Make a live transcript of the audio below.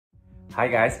Hi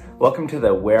guys, welcome to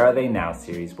the Where Are They Now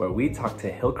series, where we talk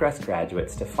to Hillcrest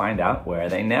graduates to find out where are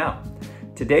they now.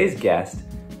 Today's guest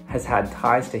has had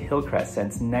ties to Hillcrest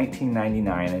since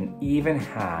 1999 and even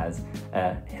has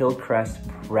a Hillcrest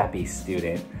preppy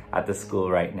student at the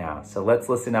school right now. So let's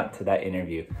listen up to that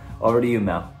interview. Over to you,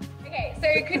 Mel. Okay,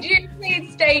 so could you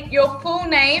please state your full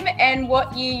name and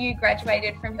what year you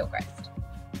graduated from Hillcrest?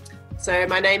 So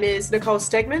my name is Nicole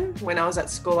Stegmann. When I was at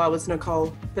school, I was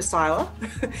Nicole Psaila,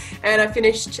 and I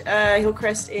finished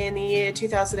Hillcrest in the year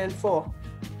 2004.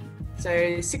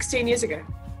 So 16 years ago.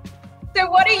 So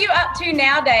what are you up to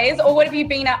nowadays, or what have you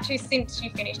been up to since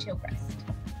you finished Hillcrest?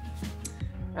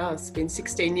 Oh, it's been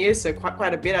 16 years, so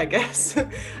quite a bit, I guess.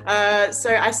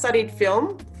 So I studied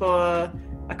film for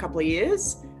a couple of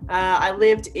years. I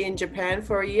lived in Japan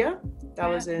for a year. That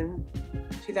was in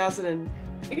 2008,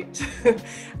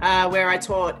 where I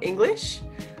taught English.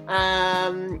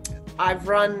 I've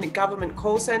run government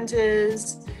call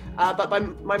centres, but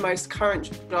my most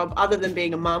current job, other than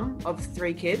being a mum of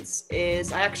 3 kids,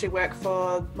 is I actually work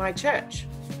for my church.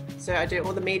 So I do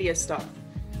all the media stuff.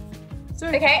 So,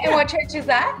 Okay, and what church is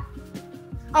that?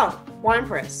 Oh, Wine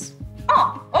Press.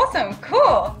 Oh, awesome,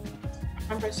 cool.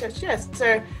 Wine Press Church, yes. So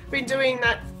I've been doing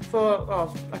that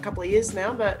for a couple of years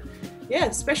now, but yeah,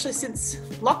 especially since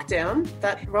lockdown,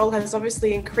 that role has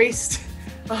obviously increased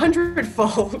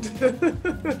 100-fold.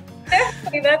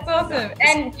 Definitely, that's awesome.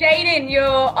 And Jaden,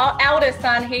 your eldest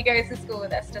son, he goes to school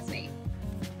with us, doesn't he?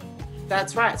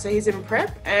 That's right. So he's in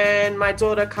prep, and my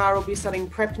daughter Cara will be studying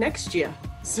prep next year.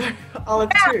 So I'll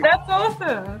have 2. That's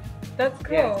awesome. That's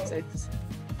cool. Yeah, so it's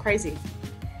crazy.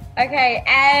 Okay,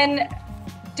 and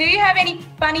do you have any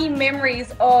funny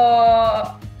memories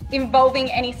or involving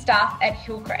any staff at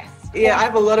Hillcrest? Yeah, I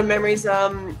have a lot of memories,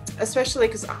 especially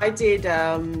because I did,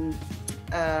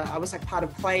 I was like part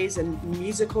of plays and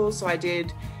musicals. So I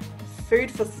did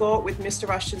Food for Thought with Mr.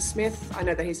 Rushton Smith. I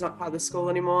know that he's not part of the school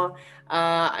anymore.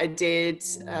 I did,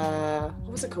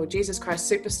 what was it called? Jesus Christ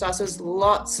Superstar. So there's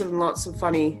lots and lots of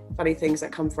funny things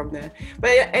that come from there.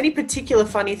 But any particular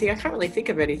funny thing, I can't really think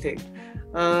of anything.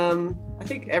 I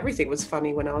think everything was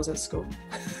funny when I was at school.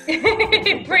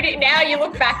 Now you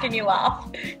look back and you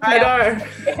laugh. I know.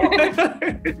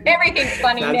 Everything's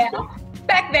funny now.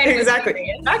 Back then exactly. Was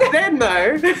serious. Back then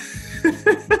though,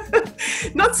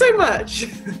 not so much.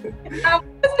 What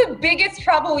was the biggest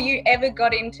trouble you ever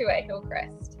got into at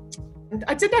Hillcrest?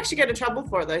 I didn't actually get in trouble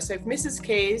for it though. So if Mrs.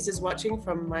 Keys is watching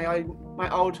from my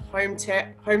old home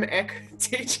ec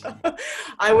teacher,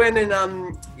 I went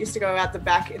and used to go out the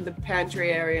back in the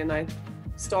pantry area and I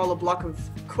stole a block of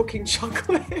cooking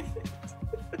chocolate.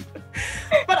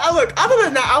 But look, other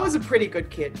than that, I was a pretty good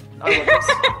kid.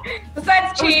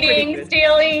 Besides cheating,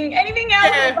 stealing, anything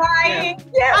else, buying.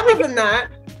 Yeah. Other than that,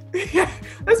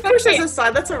 let's push this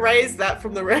aside. Let's erase that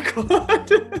from the record.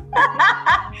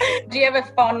 Do you have a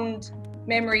fond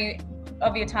memory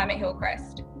of your time at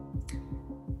Hillcrest?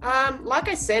 Like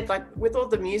I said, like with all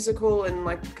the musical and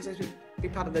like because I would be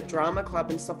part of the drama club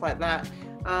and stuff like that,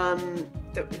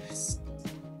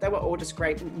 they were all just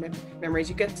great memories.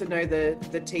 You get to know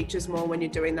the teachers more when you're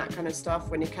doing that kind of stuff,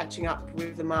 when you're catching up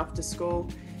with them after school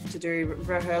to do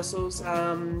rehearsals.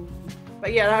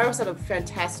 But yeah, I also had a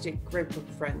fantastic group of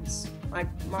friends. Like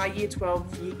my year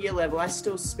 12 year level, I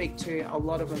still speak to a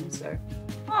lot of them. So.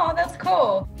 Oh, that's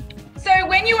cool. So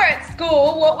when you were at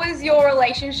school, what was your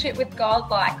relationship with God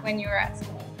like when you were at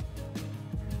school?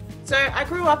 So I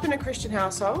grew up in a Christian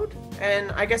household,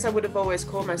 and I guess I would have always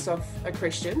called myself a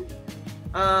Christian.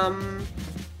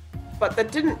 But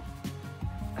that didn't,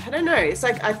 I don't know. It's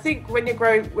like, I think when you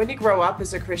grow up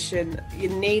as a Christian, you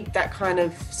need that kind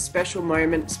of special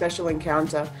moment, special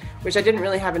encounter, which I didn't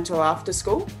really have until after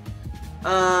school.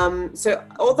 So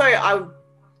although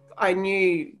I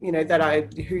knew,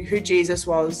 that who Jesus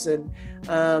was and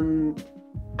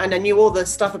I knew all the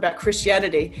stuff about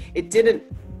Christianity, it didn't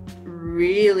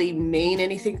really mean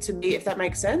anything to me, if that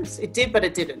makes sense. It did, but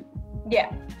it didn't.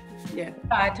 Yeah. Yeah.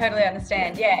 I totally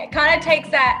understand. Yeah. It kind of takes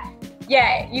that,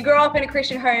 you grow up in a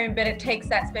Christian home, but it takes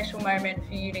that special moment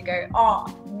for you to go, oh,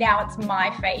 now it's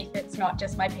my faith. It's not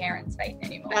just my parents' faith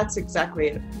anymore. That's exactly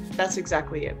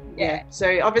it. Yeah.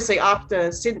 So obviously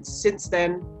since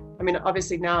then, I mean,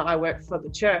 obviously now I work for the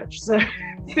church, so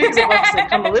things have obviously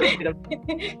come a little bit of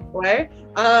way.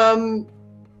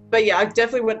 But yeah, I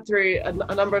definitely went through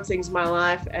a number of things in my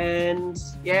life, and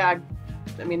yeah,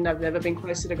 I mean, I've never been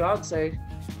closer to God, so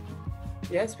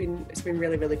yeah, it's been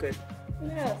really, really good.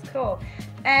 Yeah, that's cool.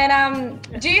 And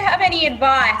do you have any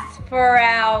advice for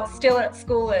our still at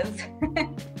schoolers?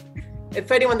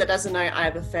 If anyone that doesn't know, I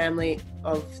have a family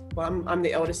of, I'm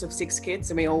the eldest of 6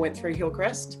 kids, and we all went through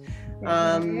Hillcrest.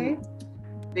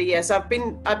 But yes, I've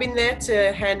been there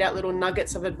to hand out little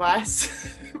nuggets of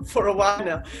advice for a while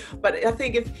now. But I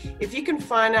think if you can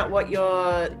find out what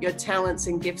your talents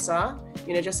and gifts are,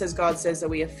 you know, just as God says that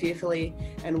we are fearfully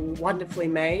and wonderfully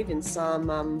made in Psalm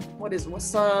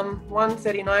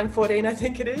 139:14, I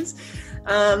think it is.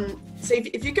 So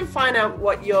if you can find out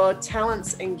what your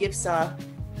talents and gifts are,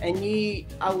 and you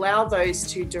allow those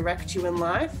to direct you in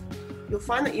life, you'll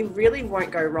find that you really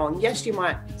won't go wrong. Yes, you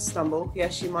might stumble.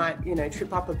 Yes, you might, you know,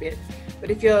 trip up a bit.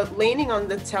 But if you're leaning on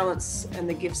the talents and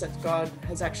the gifts that God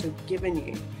has actually given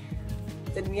you,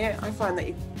 then yeah, I find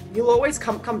that you'll always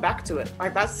come back to it.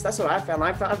 Like that's what I found.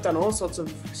 I've done all sorts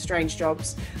of strange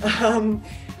jobs,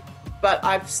 but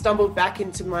I've stumbled back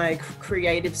into my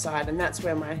creative side, and that's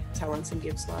where my talents and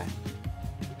gifts lie.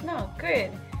 No, good.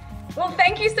 Well,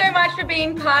 thank you so much for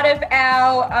being part of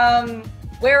our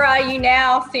Where Are You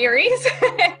Now series.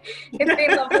 It's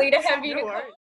been lovely to have you. No worries.